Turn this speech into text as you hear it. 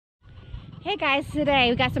Hey guys, today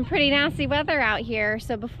we got some pretty nasty weather out here.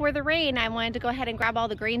 So before the rain, I wanted to go ahead and grab all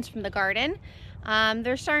the greens from the garden.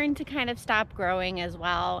 They're starting to kind of stop growing as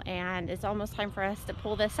well, and it's almost time for us to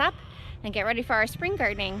pull this up and get ready for our spring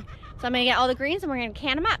gardening. So I'm gonna get all the greens and we're gonna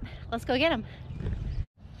can them up. Let's go get them. All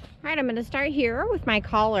right, I'm gonna start here with my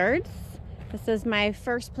collards. This is my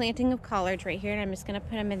first planting of collards right here, and I'm just gonna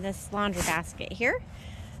put them in this laundry basket here.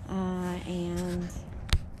 And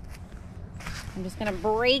I'm just gonna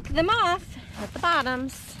break them off at the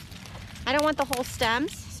bottoms. I don't want the whole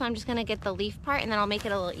stems, so I'm just gonna get the leaf part, and then I'll make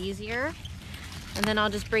it a little easier. And then I'll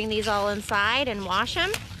just bring these all inside and wash them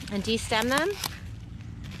and de-stem them.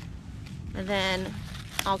 And then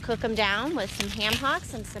I'll cook them down with some ham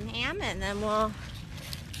hocks and some ham, and then we'll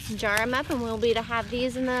jar them up, and we'll be to have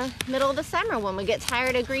these in the middle of the summer when we get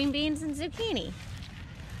tired of green beans and zucchini.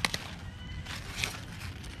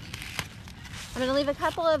 I'm gonna leave a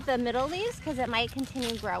couple of the middle leaves because it might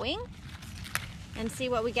continue growing, and see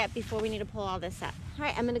what we get before we need to pull all this up. All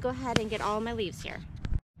right, I'm gonna go ahead and get all my leaves here.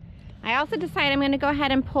 I also decided I'm gonna go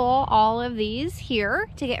ahead and pull all of these here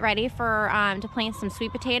to get ready for to plant some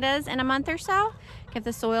sweet potatoes in a month or so. Give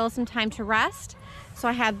the soil some time to rest. So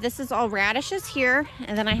I have, this is all radishes here,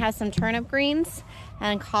 and then I have some turnip greens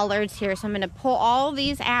and collards here. So I'm gonna pull all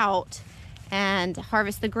these out and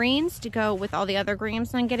harvest the greens to go with all the other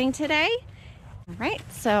greens I'm getting today. All right,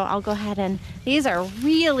 so I'll go ahead and, these are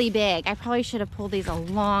really big. I probably should have pulled these a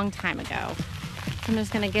long time ago. I'm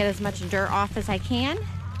just gonna get as much dirt off as I can.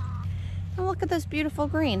 And look at those beautiful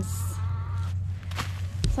greens.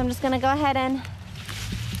 So I'm just gonna go ahead and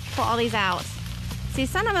pull all these out. See,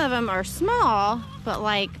 some of them are small, but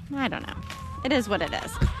like, I don't know. It is what it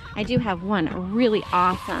is. I do have one really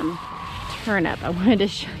awesome turnip I wanted to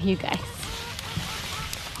show you guys.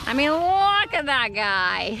 I mean, look at that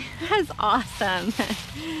guy. That's awesome.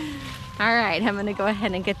 All right, I'm gonna go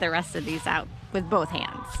ahead and get the rest of these out with both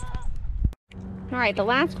hands. All right, the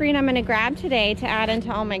last green I'm gonna grab today to add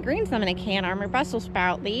into all my greens I'm gonna can are my Brussels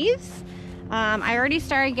sprout leaves. I already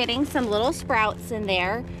started getting some little sprouts in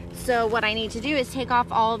there. So what I need to do is take off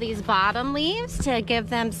all these bottom leaves to give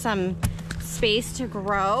them some space to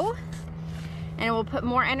grow. And it will put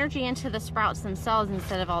more energy into the sprouts themselves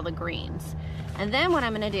instead of all the greens. And then what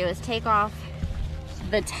I'm gonna do is take off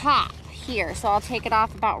the top here. So I'll take it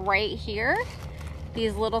off about right here,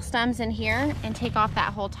 these little stems in here, and take off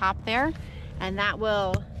that whole top there. And that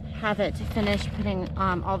will have it to finish putting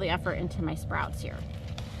all the effort into my sprouts here.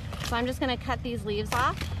 So I'm just gonna cut these leaves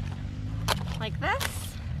off like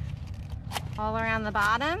this, all around the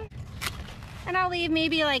bottom. And I'll leave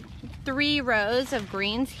maybe like 3 rows of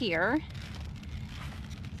greens here,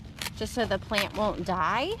 just so the plant won't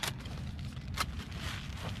die.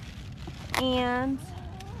 And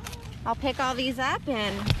I'll pick all these up,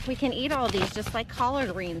 and we can eat all these just like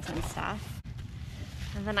collard greens and stuff.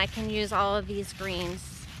 And then I can use all of these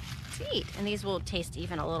greens to eat. And these will taste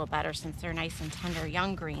even a little better since they're nice and tender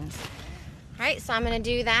young greens. All right, so I'm gonna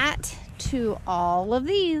do that to all of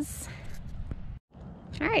these.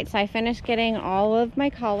 All right, so I finished getting all of my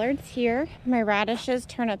collards here, my radishes,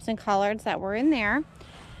 turnips, and collards that were in there.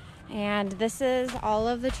 And this is all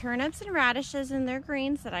of the turnips and radishes and their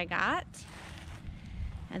greens that I got.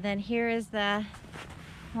 And then here is the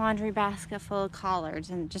laundry basket full of collards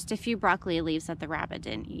and just a few broccoli leaves that the rabbit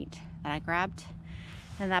didn't eat that I grabbed.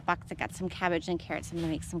 And that box I got some cabbage and carrots. I'm gonna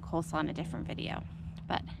make some coleslaw in a different video.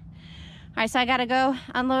 But, all right, so I gotta go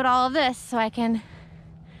unload all of this so I can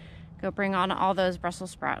go bring on all those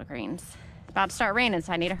Brussels sprout greens. It's about to start raining,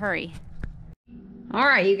 so I need to hurry. All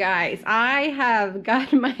right, you guys, I have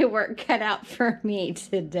got my work cut out for me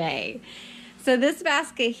today. So this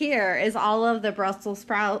basket here is all of the Brussels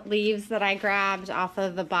sprout leaves that I grabbed off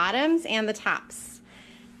of the bottoms and the tops.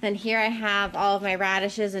 Then here I have all of my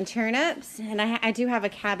radishes and turnips, and I do have a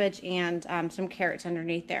cabbage and some carrots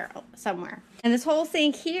underneath there somewhere. And this whole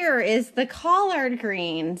sink here is the collard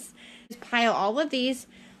greens. Just pile all of these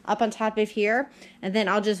up on top of here, and then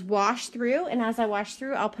I'll just wash through, and as I wash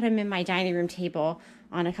through, I'll put them in my dining room table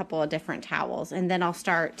on a couple of different towels, and then I'll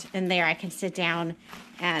start in there. I can sit down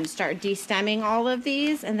and start de-stemming all of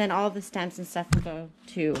these, and then all the stems and stuff will go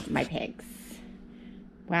to my pigs.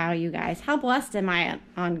 Wow, you guys, how blessed am I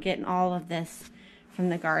on getting all of this from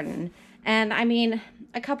the garden? And I mean,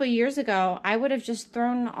 a couple years ago, I would have just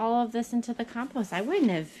thrown all of this into the compost. I wouldn't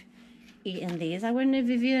have eaten these. I wouldn't have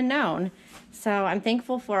even known. So I'm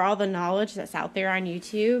thankful for all the knowledge that's out there on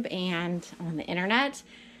YouTube and on the internet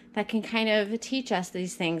that can kind of teach us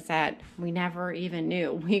these things that we never even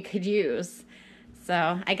knew we could use.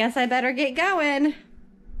 So I guess I better get going.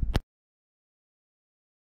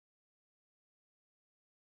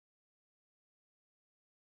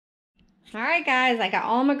 All right, guys, I got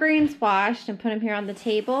all my greens washed and put them here on the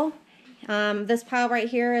table. This pile right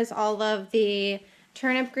here is all of the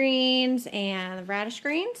turnip greens and the radish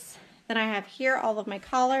greens. Then I have here all of my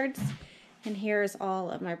collards, and here's all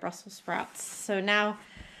of my Brussels sprouts. So now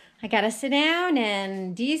I gotta sit down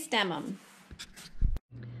and de-stem them.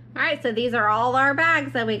 All right, so these are all our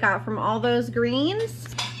bags that we got from all those greens.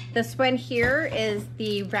 This one here is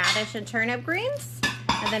the radish and turnip greens.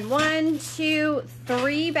 And then 1, 2,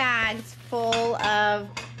 3 bags full of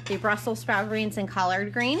the Brussels sprout greens and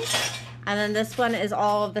collard greens. And then this one is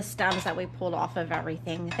all of the stems that we pulled off of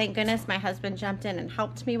everything. Thank goodness my husband jumped in and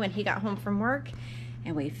helped me when he got home from work,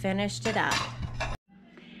 and we finished it up.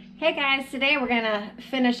 Hey guys, today we're gonna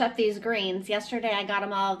finish up these greens. Yesterday I got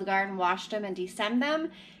them all out of the garden, washed them and de-stemmed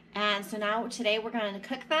them. And so now today we're gonna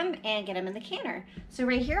cook them and get them in the canner. So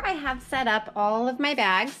right here I have set up all of my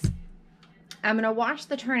bags. I'm gonna wash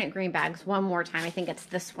the turnip green bags one more time. I think it's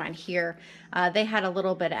this one here. They had a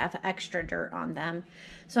little bit of extra dirt on them.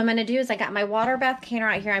 So what I'm gonna do is I got my water bath canner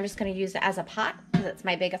out here. I'm just gonna use it as a pot because it's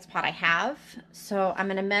my biggest pot I have. So I'm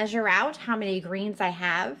gonna measure out how many greens I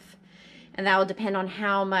have, and that will depend on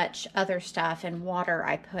how much other stuff and water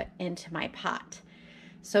I put into my pot.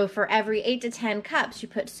 So for every 8 to 10 cups, you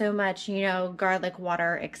put so much, you know, garlic,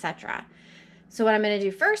 water, etc. So what I'm going to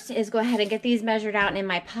do first is go ahead and get these measured out in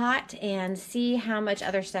my pot and see how much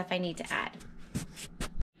other stuff I need to add.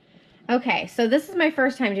 Okay, so this is my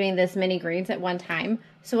first time doing this many greens at one time.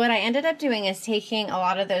 So what I ended up doing is taking a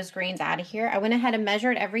lot of those greens out of here. I went ahead and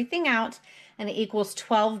measured everything out, and it equals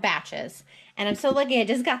 12 batches. And I'm so lucky I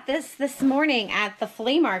just got this morning at the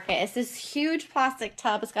flea market. It's this huge plastic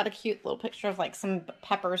tub. It's got a cute little picture of like some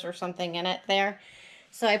peppers or something in it there.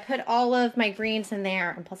 So I put all of my greens in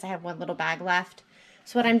there, and plus I have one little bag left.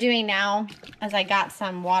 So what I'm doing now is I got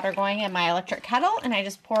some water going in my electric kettle, and I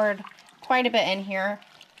just poured quite a bit in here.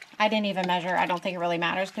 I didn't even measure. I don't think it really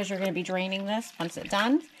matters because you're going to be draining this once it's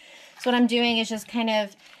done. So what I'm doing is just kind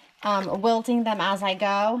of wilting them as I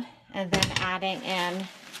go, and then adding in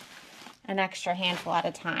an extra handful at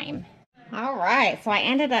a time. All right, so I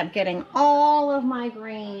ended up getting all of my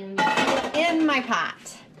greens in my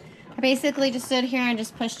pot. I basically just stood here and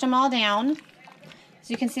just pushed them all down. So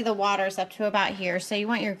you can see the water's up to about here. So you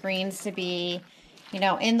want your greens to be, you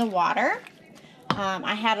know, in the water.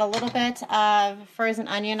 I had a little bit of frozen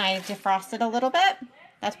onion. I defrosted a little bit.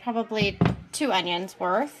 That's probably 2 onions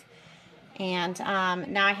worth. And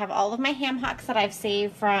now I have all of my ham hocks that I've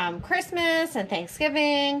saved from Christmas and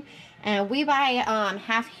Thanksgiving. And we buy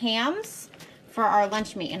half hams for our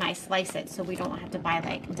lunch meat, and I slice it so we don't have to buy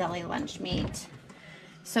like deli lunch meat.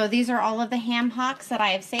 So these are all of the ham hocks that I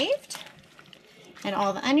have saved and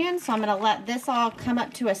all the onions. So I'm going to let this all come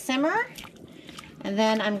up to a simmer, and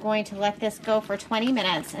then I'm going to let this go for 20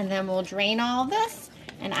 minutes, and then we'll drain all of this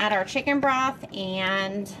and add our chicken broth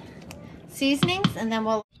and seasonings, and then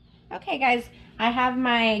we'll... Okay guys, I have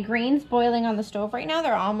my greens boiling on the stove right now.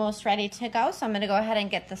 They're almost ready to go, so I'm going to go ahead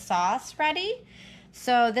and get the sauce ready.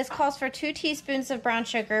 So this calls for 2 teaspoons of brown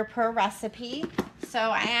sugar per recipe. So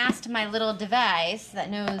I asked my little device that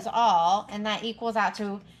knows all, and that equals out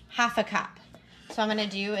to half a cup. So I'm going to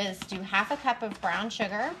do is do half a cup of brown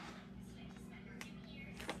sugar.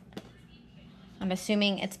 I'm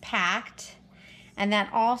assuming it's packed. And that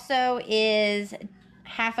also is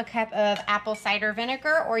half a cup of apple cider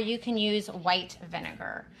vinegar, or you can use white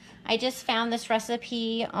vinegar. I just found this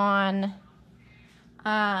recipe on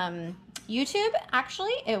YouTube,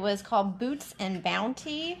 actually. It was called Boots and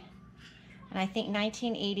Bounty. And I think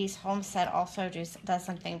 1980s Homestead also does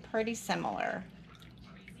something pretty similar.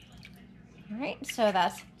 All right, so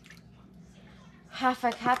that's half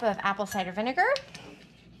a cup of apple cider vinegar.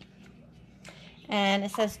 And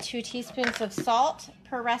it says 2 teaspoons of salt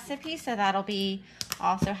per recipe, so that'll be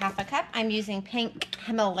also half a cup. I'm using pink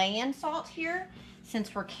Himalayan salt here.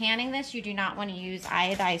 Since we're canning this, you do not want to use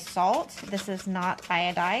iodized salt. This is not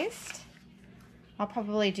iodized. I'll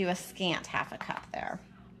probably do a scant half a cup there,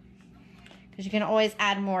 because you can always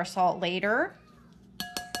add more salt later.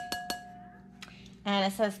 And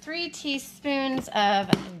it says 3 teaspoons of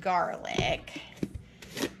garlic.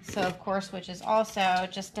 So of course, which is also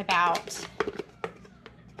just about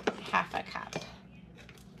half a cup.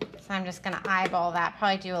 So I'm just gonna eyeball that,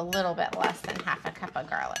 probably do a little bit less than half a cup of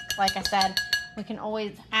garlic. Like I said, we can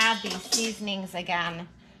always add these seasonings again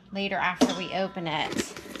later after we open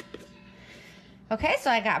it. Okay,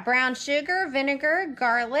 so I got brown sugar, vinegar,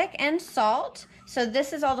 garlic, and salt. So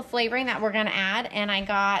this is all the flavoring that we're gonna add, and I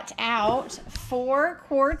got out 4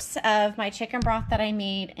 quarts of my chicken broth that I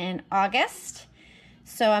made in August.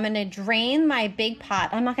 So I'm gonna drain my big pot.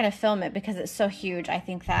 I'm not gonna film it because it's so huge. I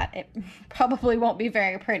think that it probably won't be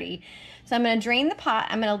very pretty. So I'm gonna drain the pot.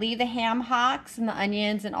 I'm gonna leave the ham hocks and the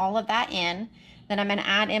onions and all of that in. Then I'm gonna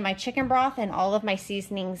add in my chicken broth and all of my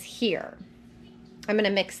seasonings here. I'm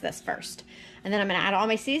gonna mix this first. And then I'm gonna add all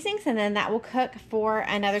my seasonings, and then that will cook for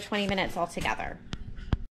another 20 minutes altogether.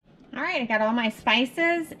 All right, I got all my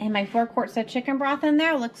spices and my 4 quarts of chicken broth in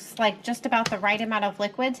there. Looks like just about the right amount of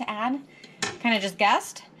liquid to add. Kind of just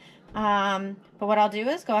guessed. But what I'll do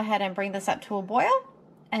is go ahead and bring this up to a boil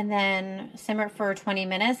and then simmer it for 20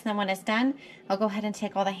 minutes. And then when it's done, I'll go ahead and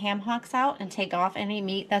take all the ham hocks out and take off any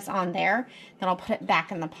meat that's on there. Then I'll put it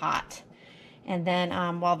back in the pot. And then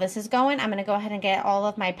while this is going, I'm gonna go ahead and get all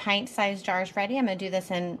of my pint-sized jars ready. I'm gonna do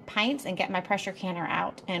this in pints and get my pressure canner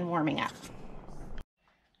out and warming up.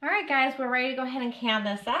 All right, guys, we're ready to go ahead and can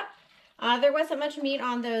this up. There wasn't much meat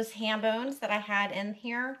on those ham bones that I had in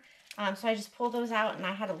here. So I just pulled those out, and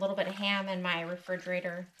I had a little bit of ham in my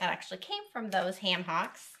refrigerator that actually came from those ham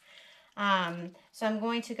hocks. So I'm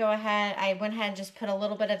going to go ahead, I went ahead and just put a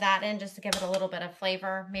little bit of that in just to give it a little bit of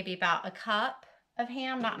flavor, maybe about a cup of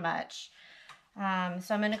ham, not much. So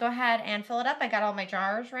I'm going to go ahead and fill it up. I got all my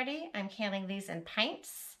jars ready. I'm canning these in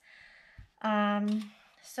pints.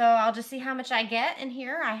 So I'll just see how much I get in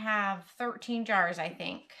here. I have 13 jars, I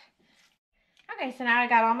think. Okay, so now I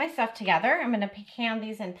got all my stuff together. I'm going to can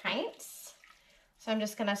these in pints. So I'm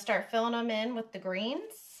just going to start filling them in with the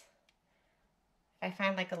greens. If I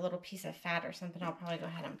find like a little piece of fat or something, I'll probably go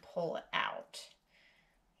ahead and pull it out.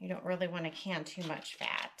 You don't really want to can too much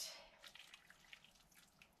fat.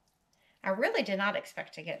 I really did not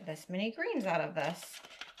expect to get this many greens out of this.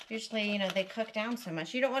 Usually, you know, they cook down so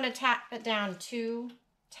much. You don't want to tap it down too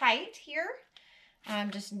tight here.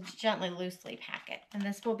 Just gently, loosely pack it. And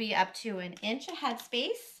this will be up to 1 inch of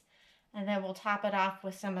headspace. And then we'll top it off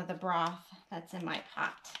with some of the broth that's in my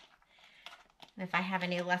pot. And if I have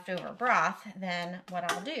any leftover broth, then what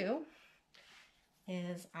I'll do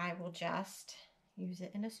is I will just use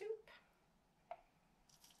it in a soup.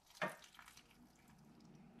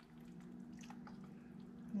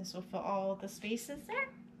 This will fill all the spaces there.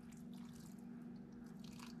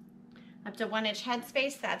 Up to 1 inch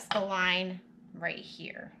headspace, that's the line right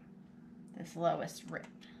here, this lowest rib.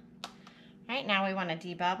 All right, now we want to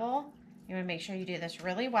debubble. You want to make sure you do this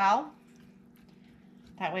really well.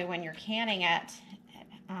 That way when you're canning it,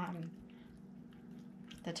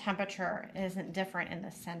 the temperature isn't different in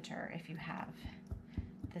the center if you have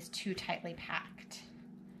this too tightly packed.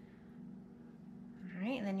 All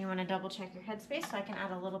right, and then you want to double check your headspace so I can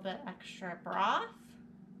add a little bit extra broth.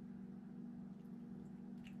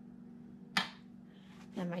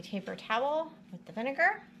 Then my paper towel with the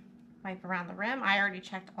vinegar, wipe around the rim. I already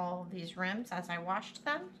checked all of these rims as I washed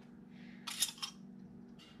them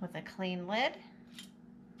with a clean lid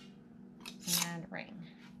and ring.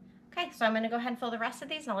 Okay, so I'm gonna go ahead and fill the rest of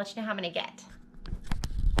these and I'll let you know how many get.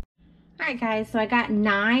 All right, guys, so I got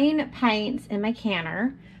 9 pints in my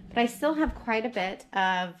canner, but I still have quite a bit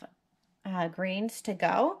of greens to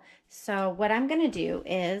go. So what I'm gonna do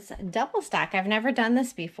is double stack. I've never done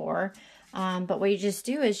this before. But what you just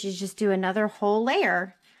do is you just do another whole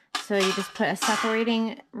layer. So you just put a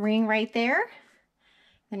separating ring right there.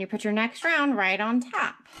 Then you put your next round right on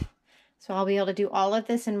top. So I'll be able to do all of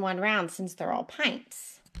this in one round since they're all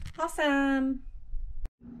pints. Awesome.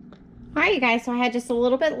 All right, you guys, so I had just a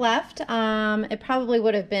little bit left. It probably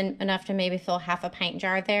would have been enough to maybe fill half a pint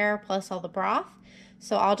jar there, plus all the broth.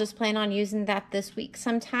 So I'll just plan on using that this week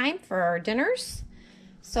sometime for our dinners.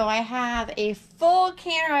 So I have a full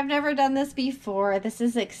canner. I've never done this before. This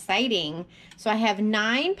is exciting. So I have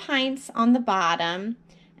 9 pints on the bottom,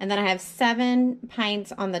 and then I have 7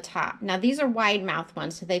 pints on the top. Now these are wide mouth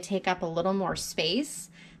ones, so they take up a little more space.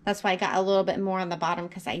 That's why I got a little bit more on the bottom,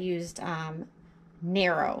 because I used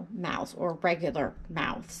narrow mouths or regular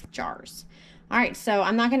mouths jars. All right, so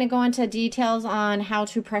I'm not going to go into details on how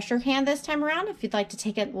to pressure can this time around. If you'd like to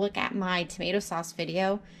take a look at my tomato sauce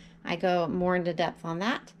video, I go more into depth on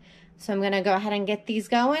that. So I'm going to go ahead and get these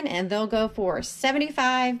going, and they'll go for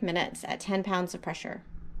 75 minutes at 10 pounds of pressure.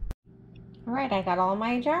 All right, I got all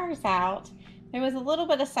my jars out. There was a little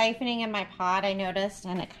bit of siphoning in my pot, I noticed,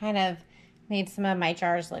 and it kind of made some of my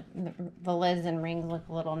jars look, the lids and rings look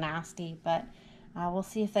a little nasty, but we'll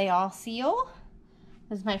see if they all seal.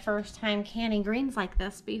 This is my first time canning greens like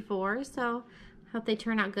this before, so hope they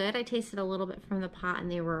turn out good. I tasted a little bit from the pot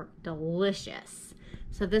and they were delicious.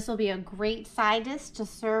 So this will be a great side dish to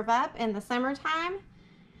serve up in the summertime,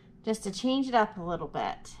 just to change it up a little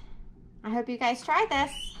bit. I hope you guys try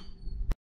this.